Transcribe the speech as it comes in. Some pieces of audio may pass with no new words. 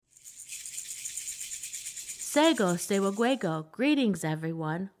Sego Sewagwego, greetings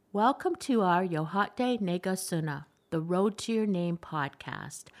everyone. Welcome to our Yohate Negasuna, the Road to Your Name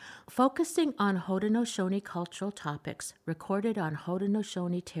podcast, focusing on Haudenosaunee cultural topics recorded on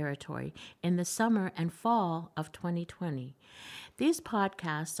Haudenosaunee territory in the summer and fall of 2020. These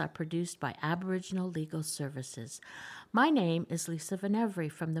podcasts are produced by Aboriginal Legal Services. My name is Lisa Van Every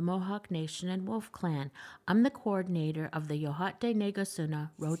from the Mohawk Nation and Wolf Clan. I'm the coordinator of the Yohate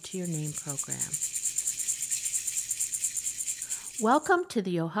Negasuna Road to Your Name program. Welcome to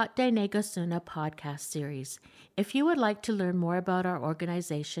the Yohate Negasuna podcast series. If you would like to learn more about our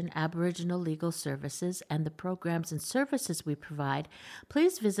organization, Aboriginal Legal Services, and the programs and services we provide,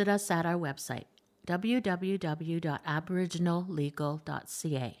 please visit us at our website,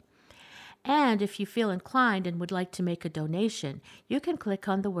 www.aboriginallegal.ca. And if you feel inclined and would like to make a donation, you can click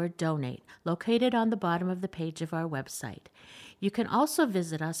on the word donate, located on the bottom of the page of our website. You can also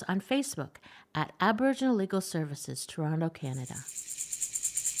visit us on Facebook at Aboriginal Legal Services, Toronto, Canada.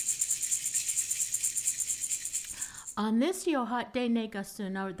 On this Yohate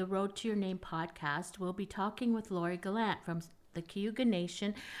Negasuna, the Road to Your Name podcast, we'll be talking with Lorrie Gallant from the Cayuga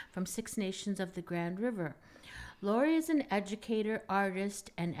Nation from Six Nations of the Grand River. Lorrie is an educator, artist,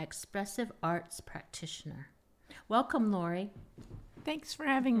 and expressive arts practitioner. Welcome, Lorrie. Thanks for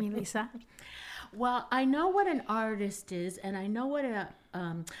having me, Lisa. Well, I know what an artist is, and I know what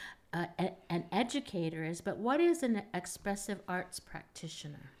an educator is, but what is an expressive arts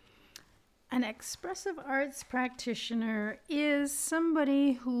practitioner? An expressive arts practitioner is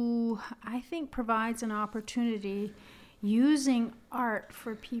somebody who I think provides an opportunity using art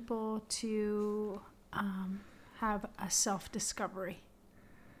for people to have a self-discovery.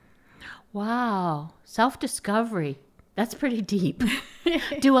 Wow, self-discovery. That's pretty deep.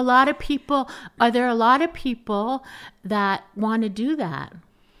 Are there a lot of people that want to do that?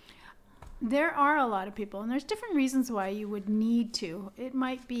 There are a lot of people, and there's different reasons why you would need to. It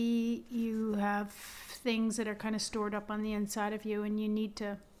might be you have things that are kind of stored up on the inside of you and you need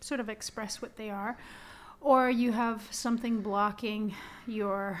to sort of express what they are. Or you have something blocking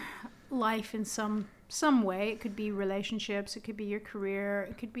your life in some way. It could be relationships, it could be your career,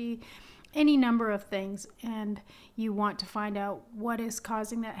 it could be any number of things, and you want to find out what is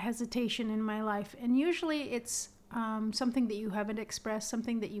causing that hesitation in my life. And usually it's something that you haven't expressed,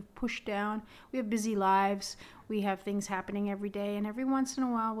 something that you've pushed down. We have busy lives, we have things happening every day, and every once in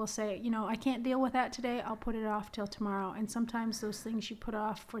a while we'll say, I can't deal with that today, I'll put it off till tomorrow. And sometimes those things you put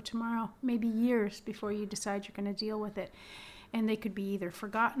off for tomorrow, maybe years before you decide you're going to deal with it. And they could be either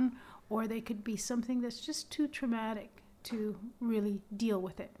forgotten or they could be something that's just too traumatic to really deal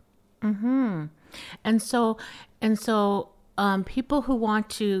with it. Mm-hmm. And so people who want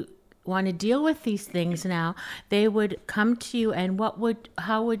to deal with these things now, they would come to you, and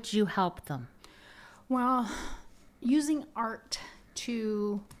how would you help them? Well, using art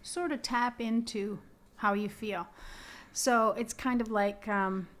to sort of tap into how you feel. So it's kind of like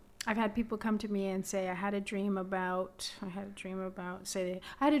I've had people come to me and say, I had a dream about an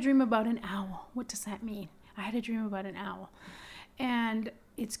owl. What does that mean? I had a dream about an owl. And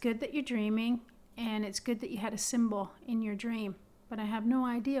it's good that you're dreaming, and it's good that you had a symbol in your dream, but I have no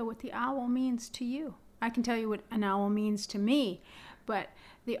idea what the owl means to you. I can tell you what an owl means to me, but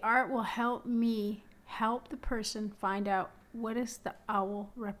the art will help me help the person find out what is the owl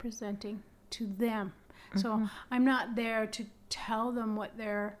representing to them. Mm-hmm. So I'm not there to tell them what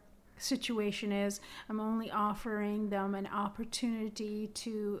their situation is. I'm only offering them an opportunity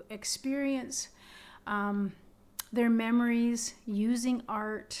to experience their memories using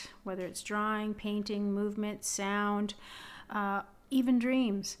art, whether it's drawing, painting, movement, sound, even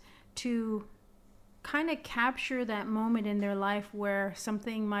dreams, to kind of capture that moment in their life where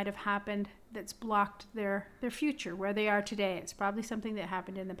something might have happened that's blocked their future, where they are today. It's probably something that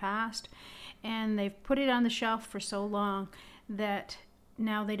happened in the past, and they've put it on the shelf for so long that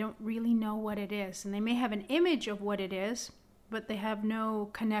now they don't really know what it is. And they may have an image of what it is, but they have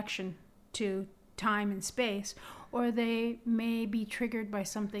no connection to time and space, or they may be triggered by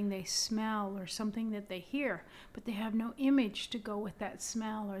something they smell or something that they hear, but they have no image to go with that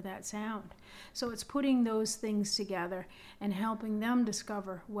smell or that sound. So it's putting those things together and helping them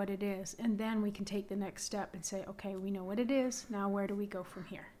discover what it is, and then we can take the next step and say, okay, we know what it is, now where do we go from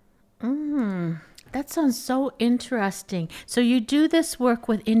here? That sounds so interesting. So you do this work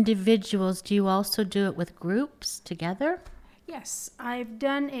with individuals. Do you also do it with groups together? Yes, I've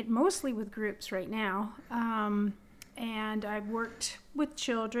done it mostly with groups right now. And I've worked with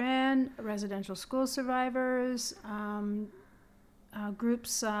children, residential school survivors,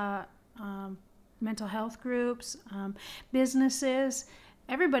 groups, mental health groups, businesses,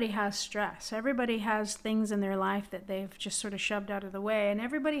 everybody has stress. Everybody has things in their life that they've just sort of shoved out of the way. And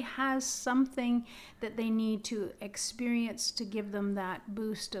everybody has something that they need to experience to give them that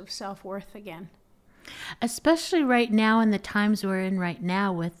boost of self-worth again. Especially right now in the times we're in right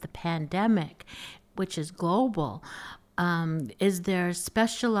now with the pandemic, which is global. Is there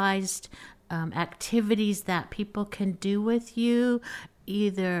specialized activities that people can do with you,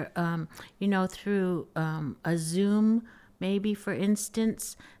 either, through a Zoom, maybe, for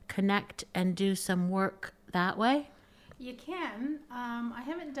instance, connect and do some work that way? You can. I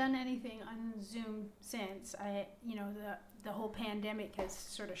haven't done anything on Zoom since. The whole pandemic has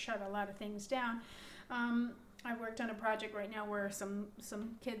sort of shut a lot of things down. I worked on a project right now where some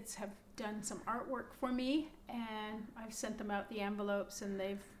kids have done some artwork for me, and I've sent them out the envelopes, and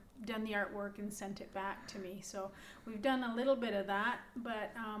they've done the artwork and sent it back to me. So we've done a little bit of that,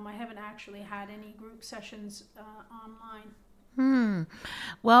 but I haven't actually had any group sessions online.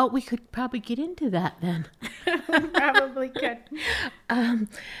 Well, we could probably get into that then. Probably could.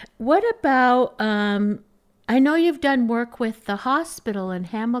 What about, I know you've done work with the hospital in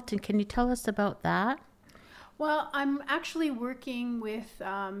Hamilton. Can you tell us about that? Well, I'm actually working with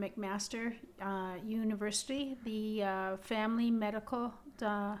McMaster University, the Family Medical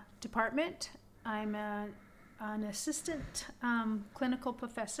Department. I'm an assistant clinical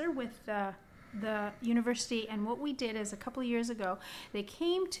professor with the university, and what we did is a couple of years ago, they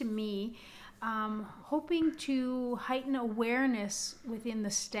came to me hoping to heighten awareness within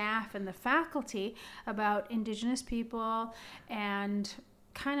the staff and the faculty about Indigenous people, and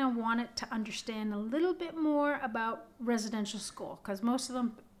kind of wanted to understand a little bit more about residential school, because most of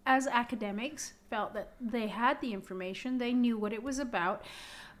them, as academics, felt that they had the information, they knew what it was about.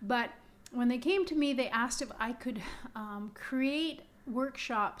 But when they came to me, they asked if I could create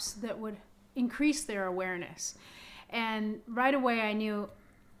workshops that would increase their awareness. And right away I knew,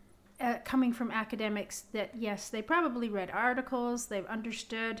 coming from academics, that yes, they probably read articles, they've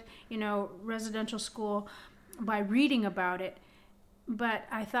understood, residential school by reading about it. But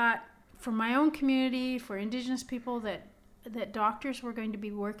I thought, for my own community, for Indigenous people that doctors were going to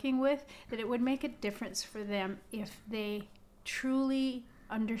be working with, that it would make a difference for them if they truly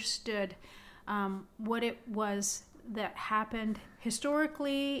understood what it was that happened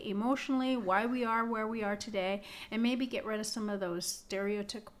historically, emotionally, why we are where we are today, and maybe get rid of some of those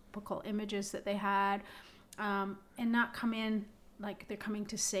stereotypical images that they had, and not come in like they're coming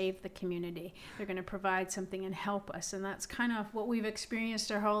to save the community. They're going to provide something and help us. And that's kind of what we've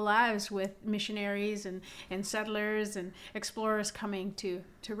experienced our whole lives, with missionaries and settlers and explorers coming to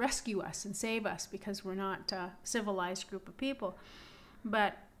rescue us and save us, because we're not a civilized group of people.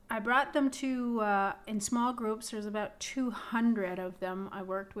 But I brought them to, in small groups, there's about 200 of them. I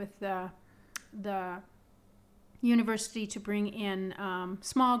worked with the university to bring in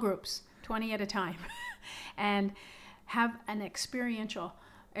small groups, 20 at a time, and have an experiential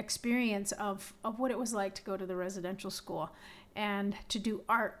experience of what it was like to go to the residential school, and to do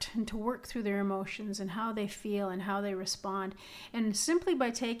art, and to work through their emotions and how they feel and how they respond. And simply by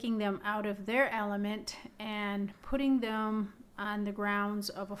taking them out of their element and putting them on the grounds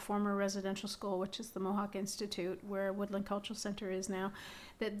of a former residential school, which is the Mohawk Institute, where Woodland Cultural Center is now,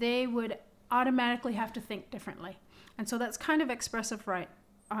 that they would automatically have to think differently. And so that's kind of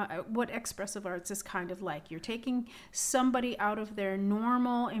what expressive arts is kind of like. You're taking somebody out of their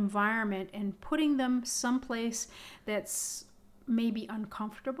normal environment and putting them someplace that's maybe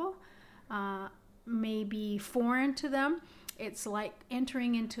uncomfortable, maybe foreign to them. It's like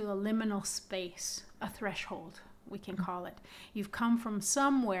entering into a liminal space, a threshold, we can call it. You've come from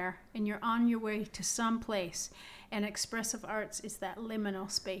somewhere and you're on your way to some place, and expressive arts is that liminal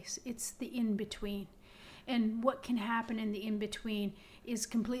space. It's the in-between. And what can happen in the in-between is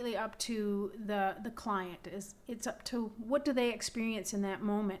completely up to the client. It's up to what do they experience in that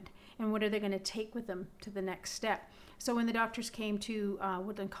moment, and what are they going to take with them to the next step. So when the doctors came to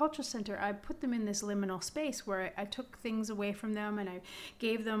Woodland Cultural Center, I put them in this liminal space where I took things away from them, and I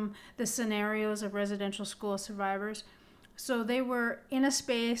gave them the scenarios of residential school survivors. So they were in a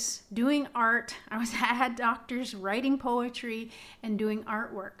space doing art. I had doctors writing poetry and doing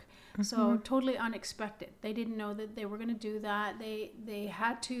artwork. Mm-hmm. So totally unexpected. They didn't know that they were going to do that. They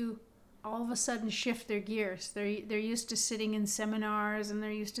had to all of a sudden shift their gears. They're used to sitting in seminars, and they're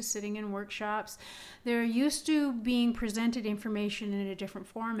used to sitting in workshops. They're used to being presented information in a different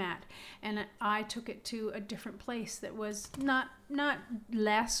format. And I took it to a different place that was not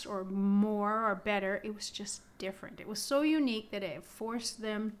less or more or better. It was just different. It was so unique that it forced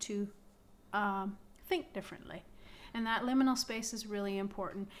them to think differently. And that liminal space is really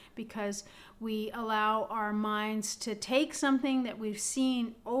important because we allow our minds to take something that we've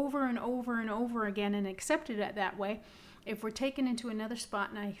seen over and over and over again and accepted it that way. If we're taken into another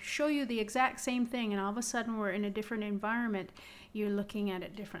spot and I show you the exact same thing and all of a sudden we're in a different environment, you're looking at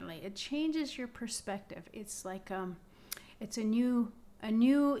it differently. It changes your perspective. It's like it's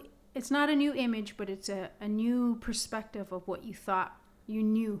it's not a new image, but it's a new perspective of what you thought you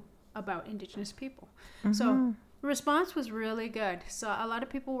knew about Indigenous people. Mm-hmm. So the response was really good. So a lot of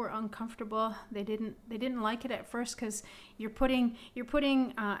people were uncomfortable. They didn't like it at first because you're putting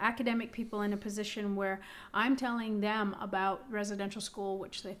academic people in a position where I'm telling them about residential school,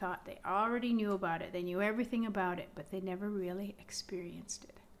 which they thought they already knew about it. They knew everything about it, but they never really experienced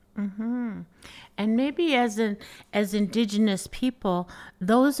it. Mm-hmm. And maybe as Indigenous people,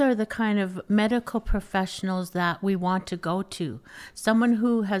 those are the kind of medical professionals that we want to go to. Someone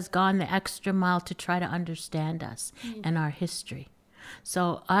who has gone the extra mile to try to understand us and our history.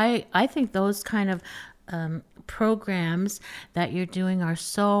 So I think those kind of programs that you're doing are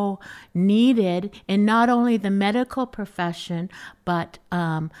so needed in not only the medical profession, but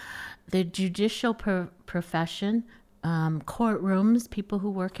the judicial profession. Courtrooms, people who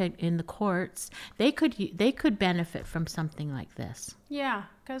work in the courts, they could benefit from something like this. Yeah,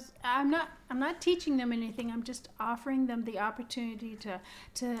 because I'm not teaching them anything. I'm just offering them the opportunity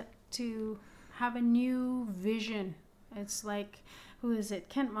to have a new vision. It's like, who is it?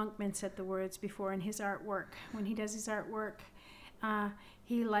 Kent Monkman said the words before in his artwork. When he does his artwork,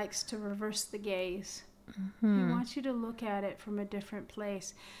 he likes to reverse the gaze. Mm-hmm. He wants you to look at it from a different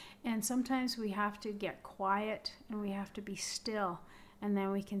place. And sometimes we have to get quiet and we have to be still, and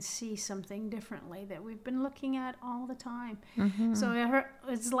then we can see something differently that we've been looking at all the time. Mm-hmm. So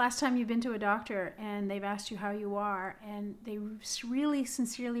it's the last time you've been to a doctor and they've asked you how you are, and they really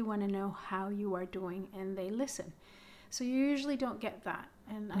sincerely want to know how you are doing, and they listen. So you usually don't get that.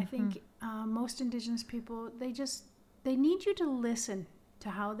 And mm-hmm. I think most Indigenous people, they need you to listen to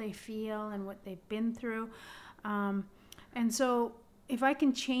how they feel and what they've been through. And so if I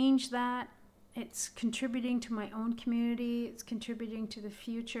can change that, it's contributing to my own community. It's contributing to the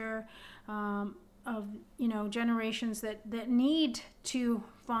future of generations that need to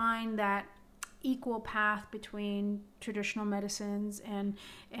find that equal path between traditional medicines and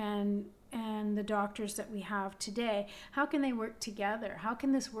the doctors that we have today. How can they work together? How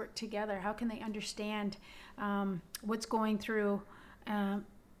can this work together? How can they understand what's going through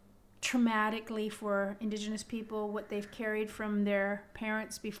traumatically for Indigenous people, what they've carried from their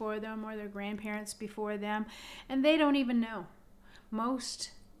parents before them or their grandparents before them, and they don't even know. Most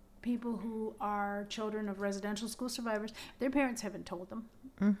people who are children of residential school survivors, their parents haven't told them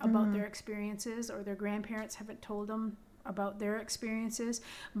mm-hmm. about their experiences, or their grandparents haven't told them about their experiences,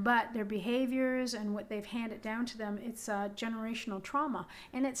 but their behaviors and what they've handed down to them, it's generational trauma,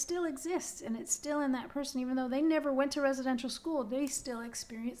 and it still exists, and it's still in that person. Even though they never went to residential school, they still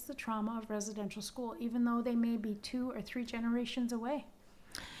experience the trauma of residential school, even though they may be 2 or 3 generations away.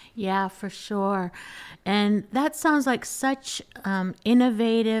 Yeah, for sure. And that sounds like such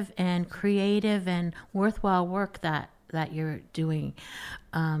innovative and creative and worthwhile work that you're doing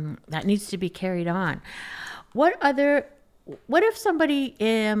that needs to be carried on. What if somebody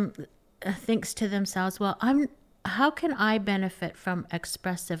thinks to themselves, well, how can I benefit from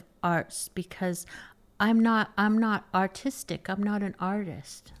expressive arts, because I'm not artistic. I'm not an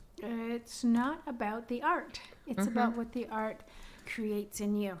artist. It's not about the art. It's mm-hmm. about what the art creates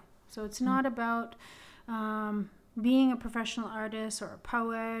in you. So it's not about being a professional artist or a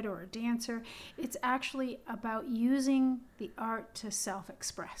poet or a dancer. It's actually about using the art to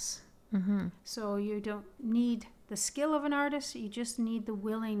self-express. Mm-hmm. So you don't need the skill of an artist. You just need the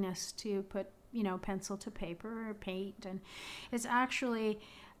willingness to put, pencil to paper or paint. And it's actually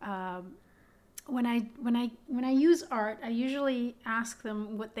when I use art, I usually ask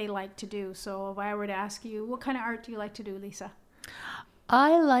them what they like to do. So if I were to ask you, what kind of art do you like to do, Lisa?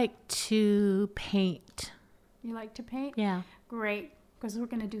 I like to paint. You like to paint? Yeah. Great, because we're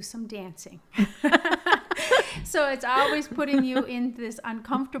going to do some dancing. So it's always putting you in this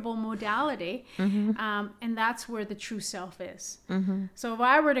uncomfortable modality, mm-hmm. And that's where the true self is. Mm-hmm. So if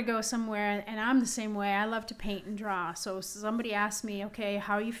I were to go somewhere, and I'm the same way, I love to paint and draw. So somebody asks me, okay,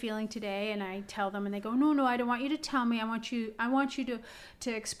 how are you feeling today? And I tell them, and they go, no, I don't want you to tell me. I want you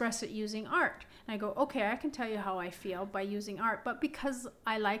to express it using art. And I go, okay, I can tell you how I feel by using art. But because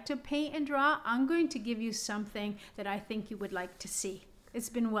I like to paint and draw, I'm going to give you something that I think you would like to see. It's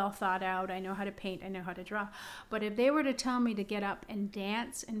been well thought out. I know how to paint. I know how to draw. But if they were to tell me to get up and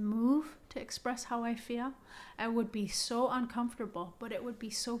dance and move to express how I feel, I would be so uncomfortable, but it would be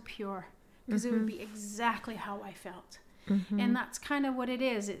so pure because it would be exactly how I felt. And that's kind of what it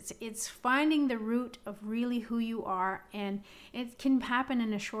is. It's finding the root of really who you are, and it can happen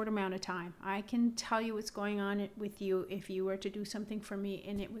in a short amount of time. I can tell you what's going on with you if you were to do something for me,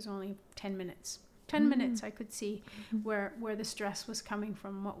 and it was only 10 minutes. 10 minutes I could see where the stress was coming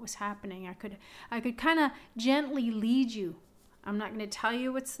from, what was happening. I could kind of gently lead you. I'm not going to tell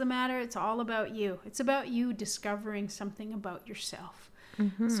you what's the matter. It's all about you. It's about you discovering something about yourself.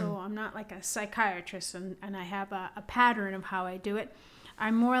 So I'm not like a psychiatrist and I have a pattern of how I do it.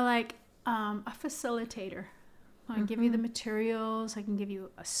 I'm more like a facilitator. I can give you the materials, I can give you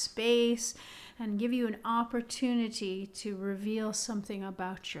a space, and give you an opportunity to reveal something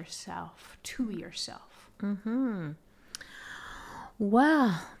about yourself, to yourself.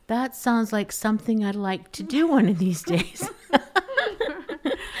 Wow, that sounds like something I'd like to do one of these days.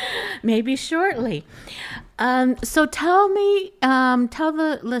 Maybe shortly. So tell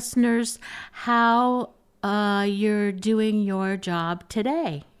the listeners how you're doing your job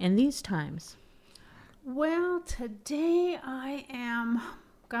today in these times. Well, today I am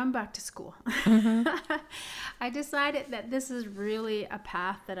going back to school. I decided that this is really a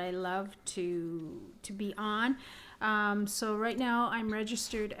path that I love to be on. So right now I'm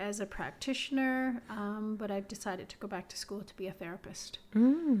registered as a practitioner, but I've decided to go back to school to be a therapist.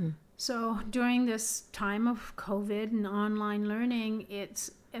 So during this time of COVID and online learning,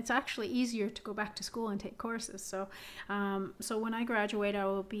 it's actually easier to go back to school and take courses. So when I graduate, I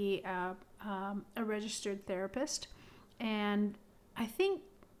will be a registered therapist, and I think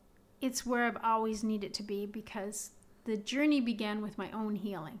it's where I've always needed to be, because the journey began with my own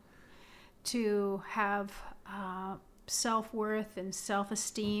healing, to have self-worth and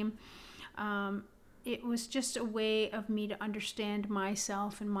self-esteem. It was just a way of me to understand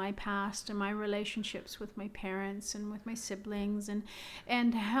myself and my past and my relationships with my parents and with my siblings,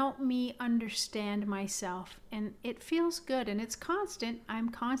 and help me understand myself. And it feels good, and it's constant. I'm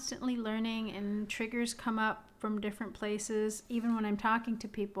constantly learning, and triggers come up from different places. Even when I'm talking to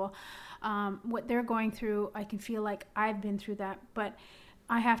people, what they're going through, I can feel like I've been through that, but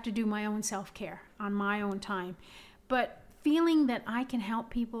I have to do my own self-care on my own time. But feeling that I can help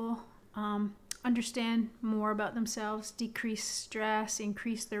people understand more about themselves, decrease stress,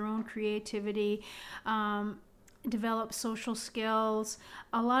 increase their own creativity, develop social skills.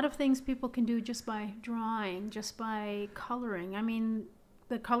 A lot of things people can do just by drawing, just by coloring. I mean,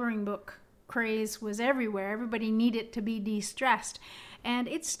 the coloring book craze was everywhere. Everybody needed to be de-stressed. And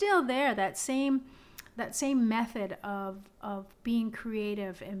it's still there, that same method of being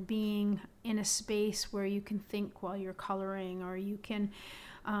creative and being in a space where you can think while you're coloring, or you can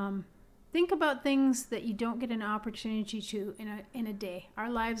think about things that you don't get an opportunity to in a day. Our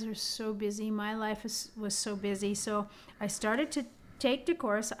lives are so busy. My life was so busy. So I started to take the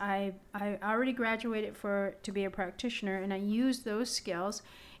course. I already graduated to be a practitioner, and I used those skills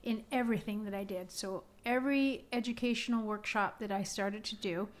in everything that I did. So every educational workshop that I started to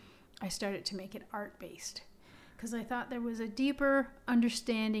do, I started to make it art-based, because I thought there was a deeper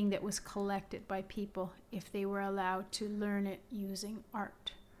understanding that was collected by people if they were allowed to learn it using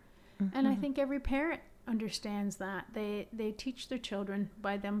art. And I think every parent understands that. They teach their children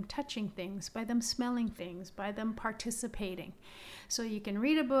by them touching things, by them smelling things, by them participating. So you can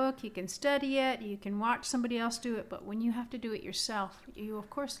read a book, you can study it, you can watch somebody else do it, but when you have to do it yourself, you of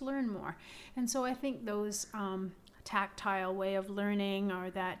course learn more. And so I think those tactile way of learning, or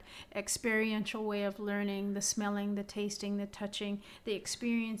that experiential way of learning, the smelling, the tasting, the touching, the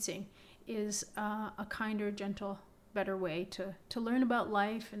experiencing, is a kinder, gentle, better way to learn about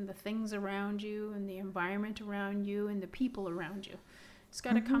life and the things around you and the environment around you and the people around you. It's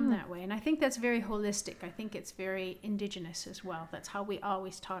got to come that way. And I think that's very holistic. I think it's very indigenous as well. That's how we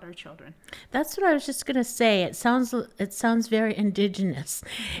always taught our children. That's what I was just going to say. It sounds very indigenous.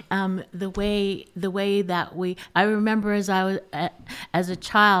 The way that I remember as a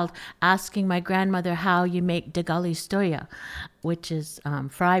child asking my grandmother how you make degali stoya, which is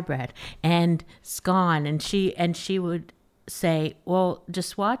fry bread, and scone, and she would say, "Well,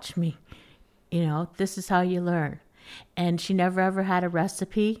 just watch me. This is how you learn." And she never ever had a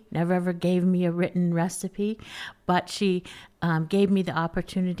recipe, never ever gave me a written recipe, but she gave me the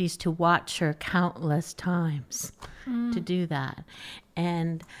opportunities to watch her countless times to do that.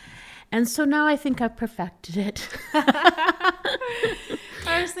 And so now I think I've perfected it. I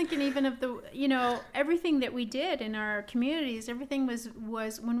was thinking even of the, everything that we did in our communities, everything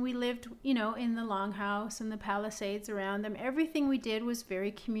was when we lived, in the longhouse and the palisades around them, everything we did was very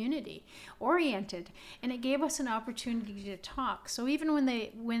community oriented, and it gave us an opportunity to talk. So even when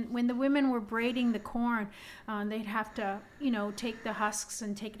the women were braiding the corn, they'd have to, take the husks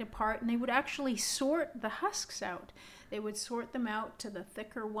and take it apart, and they would actually sort the husks out. They would sort them out to the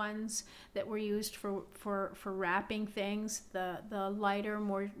thicker ones that were used for wrapping things. The lighter,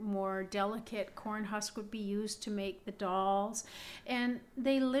 more delicate corn husk would be used to make the dolls. And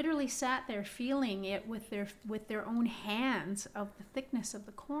they literally sat there feeling it with their own hands of the thickness of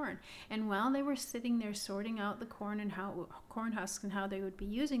the corn. And while they were sitting there sorting out the corn husks and how they would be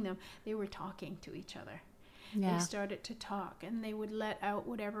using them, they were talking to each other. Yeah. They started to talk, and they would let out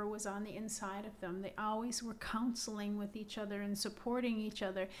whatever was on the inside of them. They always were counseling with each other and supporting each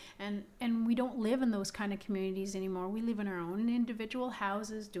other. And we don't live in those kind of communities anymore. We live in our own individual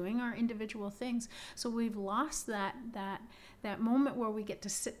houses, doing our individual things. So we've lost that moment where we get to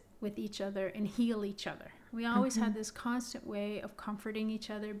sit with each other and heal each other. We always had this constant way of comforting each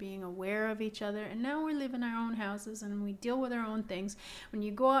other, being aware of each other. And now we live in our own houses and we deal with our own things. When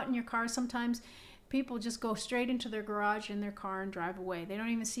you go out in your car, sometimes people just go straight into their garage in their car and drive away. They don't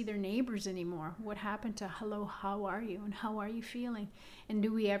even see their neighbors anymore. What happened to hello, how are you? And how are you feeling? And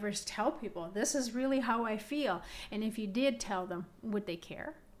do we ever tell people, this is really how I feel? And if you did tell them, would they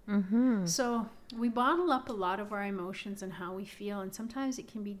care? Mm-hmm. So we bottle up a lot of our emotions and how we feel. And sometimes it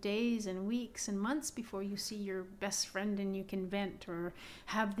can be days and weeks and months before you see your best friend and you can vent or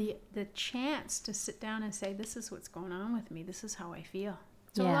have the chance to sit down and say, this is what's going on with me. This is how I feel.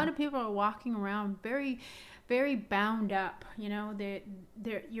 So a lot of people are walking around very, very bound up.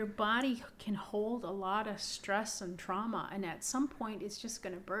 Your body can hold a lot of stress and trauma, and at some point it's just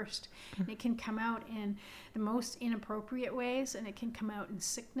going to burst. And it can come out in the most inappropriate ways, and it can come out in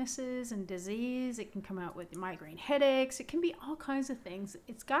sicknesses and disease. It can come out with migraine headaches. It can be all kinds of things.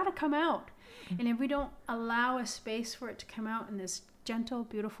 It's got to come out. And if we don't allow a space for it to come out in this gentle,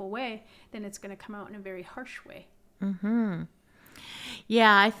 beautiful way, then it's going to come out in a very harsh way. Mm-hmm.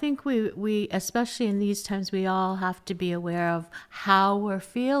 Yeah, I think we especially in these times, we all have to be aware of how we're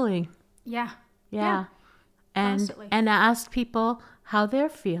feeling. Yeah. And constantly. And ask people how they're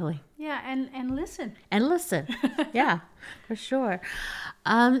feeling. Yeah, and listen. And listen. Yeah, for sure.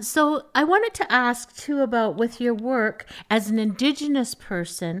 So I wanted to ask too about with your work as an Indigenous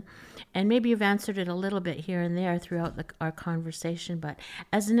person, and maybe you've answered it a little bit here and there throughout our conversation, but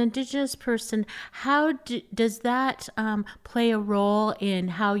as an Indigenous person, how does that play a role in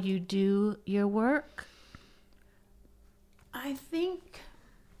how you do your work? I think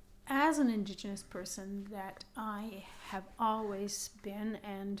as an Indigenous person that I have always been,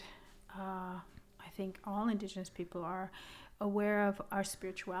 and I think all Indigenous people are aware of our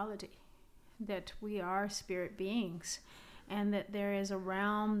spirituality, that we are spirit beings, and that there is a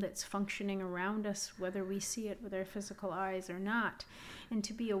realm that's functioning around us, whether we see it with our physical eyes or not. And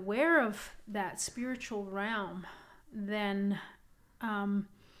to be aware of that spiritual realm, then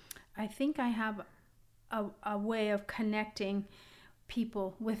I think I have a way of connecting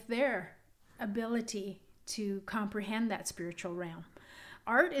people with their ability to comprehend that spiritual realm.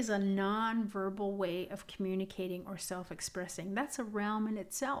 Art is a non-verbal way of communicating or self-expressing. That's a realm in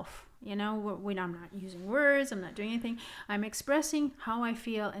itself. I'm not using words, I'm not doing anything. I'm expressing how I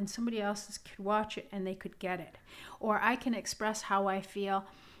feel, and somebody else could watch it and they could get it. Or I can express how I feel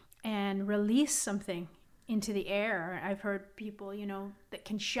and release something into the air. I've heard people, that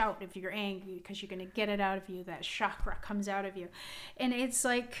can shout if you're angry because you're going to get it out of you. That chakra comes out of you. And it's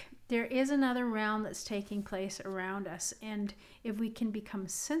like there is another realm that's taking place around us. And if we can become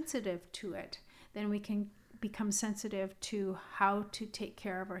sensitive to it, then we can become sensitive to how to take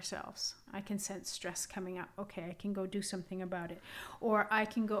care of ourselves. I can sense stress coming up. Okay, I can go do something about it. Or I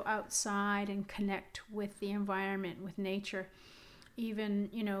can go outside and connect with the environment, with nature. Even,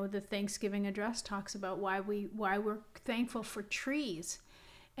 the Thanksgiving address talks about why we're thankful for trees.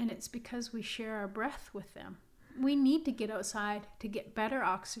 And it's because we share our breath with them. We need to get outside to get better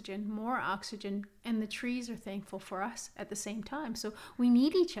oxygen, more oxygen, and the trees are thankful for us at the same time. So we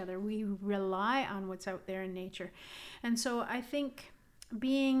need each other. We rely on what's out there in nature. And so I think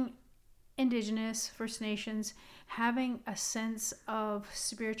being Indigenous, First Nations, having a sense of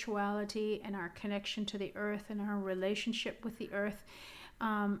spirituality and our connection to the earth and our relationship with the earth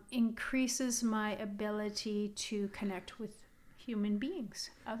increases my ability to connect with human beings,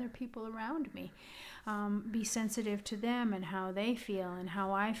 other people around me, be sensitive to them and how they feel and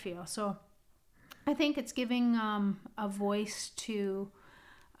how I feel. So I think it's giving a voice to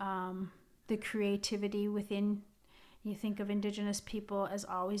the creativity within You think of Indigenous people as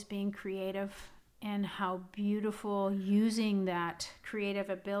always being creative, and how beautiful using that creative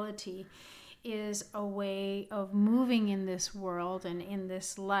ability is a way of moving in this world and in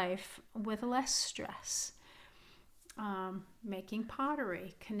this life with less stress. Making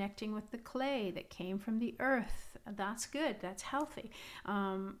pottery, connecting with the clay that came from the earth, that's good, that's healthy.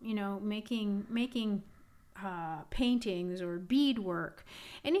 Making paintings or beadwork,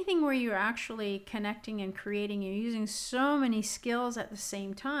 anything where you're actually connecting and creating, you're using so many skills at the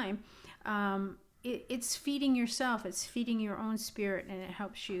same time. It's feeding yourself, it's feeding your own spirit, and it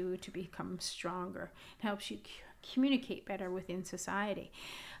helps you to become stronger. It helps you communicate better within society.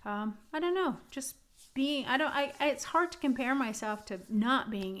 I don't know, just being, it's hard to compare myself to not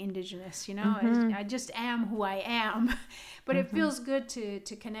being Indigenous, I just am who I am, but it feels good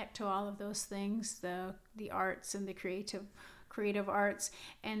to connect to all of those things, the arts and the creative arts,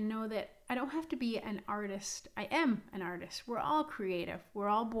 and know that I don't have to be an artist. I am an artist. We're all creative. We're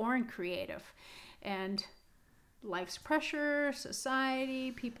all born creative. And life's pressure,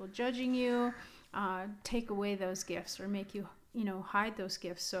 society, people judging you, take away those gifts or make you, hide those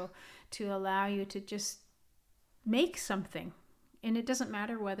gifts. So to allow you to just make something. And it doesn't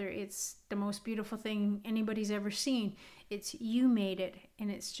matter whether it's the most beautiful thing anybody's ever seen. It's you made it,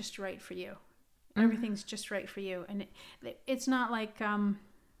 and it's just right for you. Everything's just right for you. And it's not like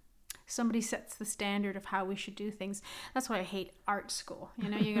somebody sets the standard of how we should do things. That's why I hate art school.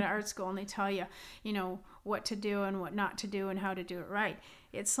 You go to art school and they tell you, what to do and what not to do and how to do it right.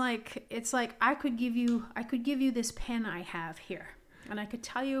 It's like I could give you this pen I have here. And I could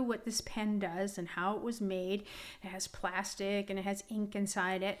tell you what this pen does and how it was made. It has plastic and it has ink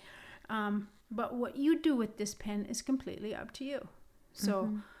inside it. But what you do with this pen is completely up to you. So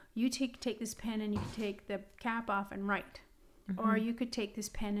you take this pen and you can take the cap off and write. Or you could take this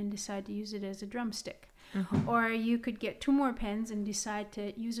pen and decide to use it as a drumstick. Or you could get 2 more pens and decide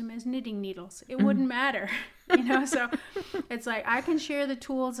to use them as knitting needles. It wouldn't matter, so it's like I can share the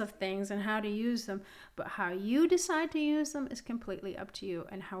tools of things and how to use them, but how you decide to use them is completely up to you,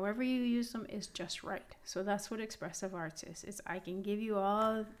 and however you use them is just right. So that's what expressive arts is. It's I can give you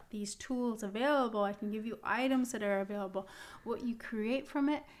all these tools available. I can give you items that are available. What you create from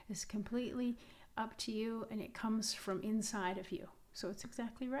it is completely up to you, and it comes from inside of you. So it's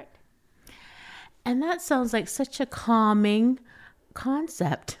exactly right. And that sounds like such a calming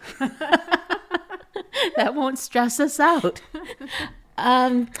concept. That won't stress us out.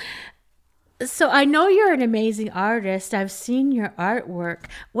 So I know you're an amazing artist. I've seen your artwork.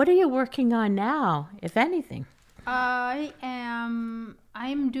 What are you working on now, if anything? I'm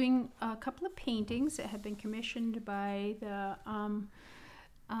doing a couple of paintings that have been commissioned by the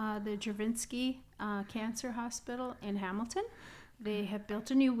Dravinsky Cancer Hospital in Hamilton. They have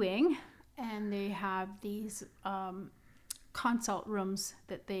built a new wing, and they have these consult rooms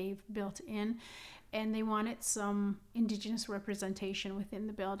that they've built in, and they wanted some Indigenous representation within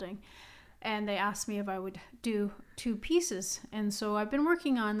the building. And they asked me if I would do 2 pieces. And so I've been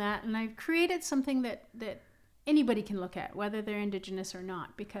working on that, and I've created something that anybody can look at, whether they're Indigenous or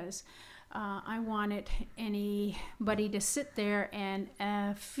not, because I wanted anybody to sit there and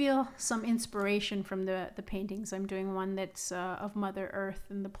feel some inspiration from the paintings. I'm doing one that's of Mother Earth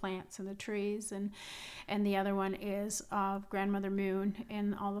and the plants and the trees, and the other one is of Grandmother Moon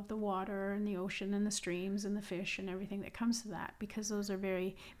and all of the water and the ocean and the streams and the fish and everything that comes to that, because those are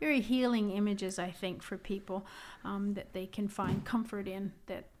very, very healing images, I think, for people that they can find comfort in,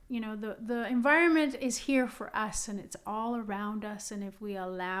 that the environment is here for us, and it's all around us. And if we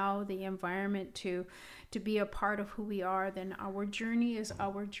allow the environment to be a part of who we are, then our journey is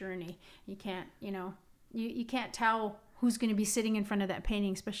our journey. You can't, you can't tell who's going to be sitting in front of that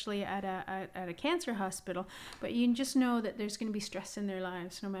painting, especially at a cancer hospital. But you can just know that there's going to be stress in their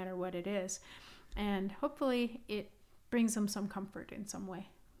lives, no matter what it is. And hopefully it brings them some comfort in some way.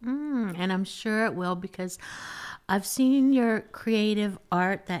 And I'm sure it will, because I've seen your creative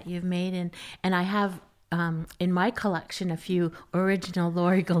art that you've made, and I have in my collection a few original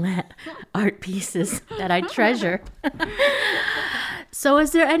Lorrie Gallant art pieces that I treasure. So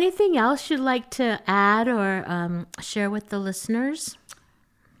is there anything else you'd like to add or share with the listeners?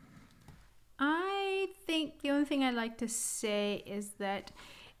 I think the only thing I'd like to say is that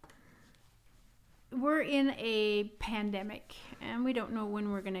we're in a pandemic, and we don't know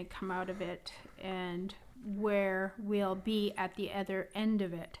when we're going to come out of it and where we'll be at the other end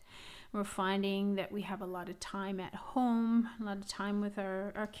of it. We're finding that we have a lot of time at home, a lot of time with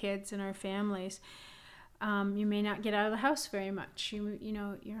our kids and our families. You may not get out of the house very much.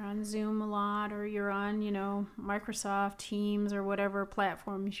 You're on Zoom a lot, or you're on, Microsoft Teams or whatever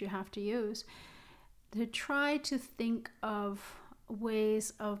platforms you have to use. to try to think of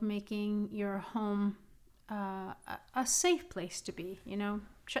ways of making your home a safe place to be.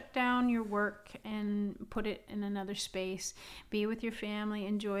 Shut down your work and put it in another space. Be with your family,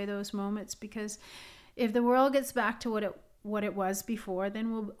 enjoy those moments, because if the world gets back to what it was before,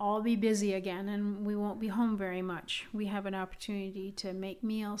 then we'll all be busy again and we won't be home very much. We have an opportunity to make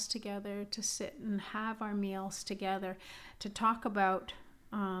meals together, to sit and have our meals together, to talk about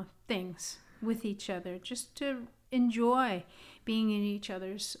things with each other, just to enjoy being in each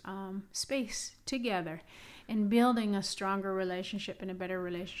other's space together and building a stronger relationship and a better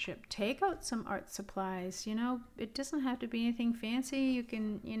relationship. Take out some art supplies. It doesn't have to be anything fancy. You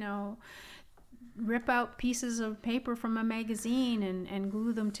can, rip out pieces of paper from a magazine and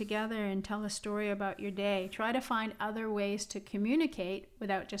glue them together and tell a story about your day. Try to find other ways to communicate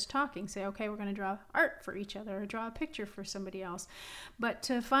without just talking. Say, okay, we're going to draw art for each other or draw a picture for somebody else. But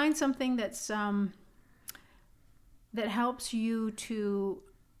to find something that's that helps you to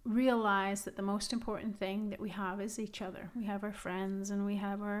realize that the most important thing that we have is each other. We have our friends, and we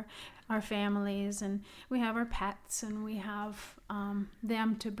have our families, and we have our pets, and we have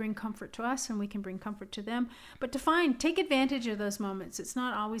them to bring comfort to us, and we can bring comfort to them. But take advantage of those moments. It's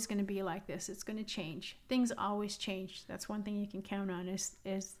not always going to be like this. It's going to change. Things always change. That's one thing you can count on is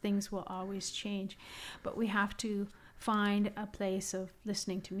things will always change. But we have to find a place of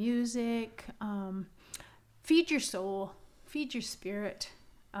listening to music, feed your soul, feed your spirit.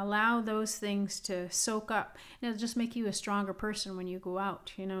 Allow those things to soak up. It'll just make you a stronger person when you go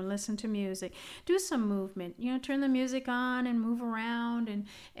out. Listen to music, do some movement. Turn the music on and move around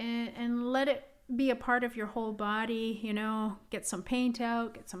and let it be a part of your whole body. Get some paint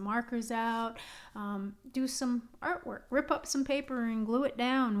out, get some markers out, do some artwork, rip up some paper and glue it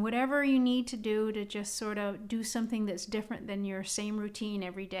down. Whatever you need to do to just sort of do something that's different than your same routine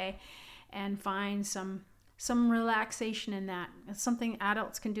every day, and find some relaxation in that. It's something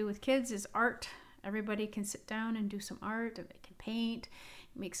adults can do with kids is art. Everybody can sit down and do some art, or they can paint,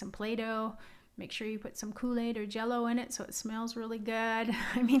 make some Play-Doh. Make sure you put some Kool-Aid or Jell-O in it so it smells really good.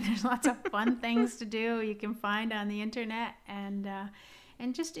 There's lots of fun things to do you can find on the internet, and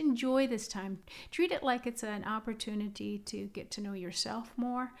just enjoy this time. Treat it like it's an opportunity to get to know yourself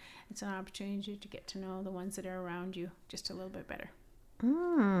more. It's an opportunity to get to know the ones that are around you just a little bit better.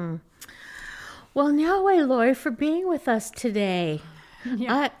 Well, now, Lorrie, for being with us today.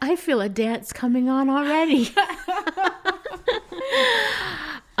 Yeah. I feel a dance coming on already.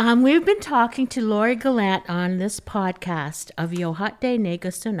 We've been talking to Lorrie Gallant on this podcast of Yohatde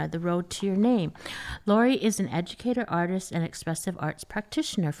Negasuna, The Road to Your Name. Lorrie is an educator, artist, and expressive arts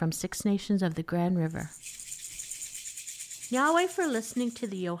practitioner from 6 Nations of the Grand River. Yahweh for listening to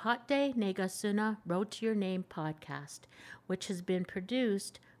the Yohatde Negasuna, Road to Your Name podcast, which has been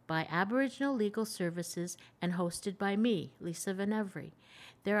produced by Aboriginal Legal Services and hosted by me, Lisa Venevri.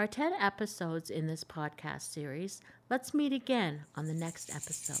 There are 10 episodes in this podcast series. Let's meet again on the next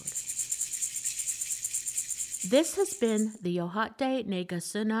episode. This has been the Yohatde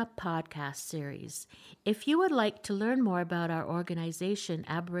Negasuna podcast series. If you would like to learn more about our organization,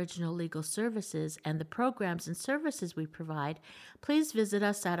 Aboriginal Legal Services, and the programs and services we provide, please visit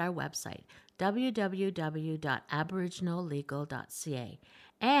us at our website, www.aboriginallegal.ca.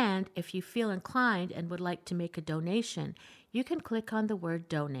 And if you feel inclined and would like to make a donation, you can click on the word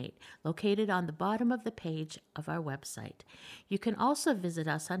donate, located on the bottom of the page of our website. You can also visit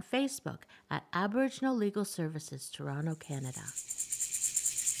us on Facebook at Aboriginal Legal Services, Toronto, Canada.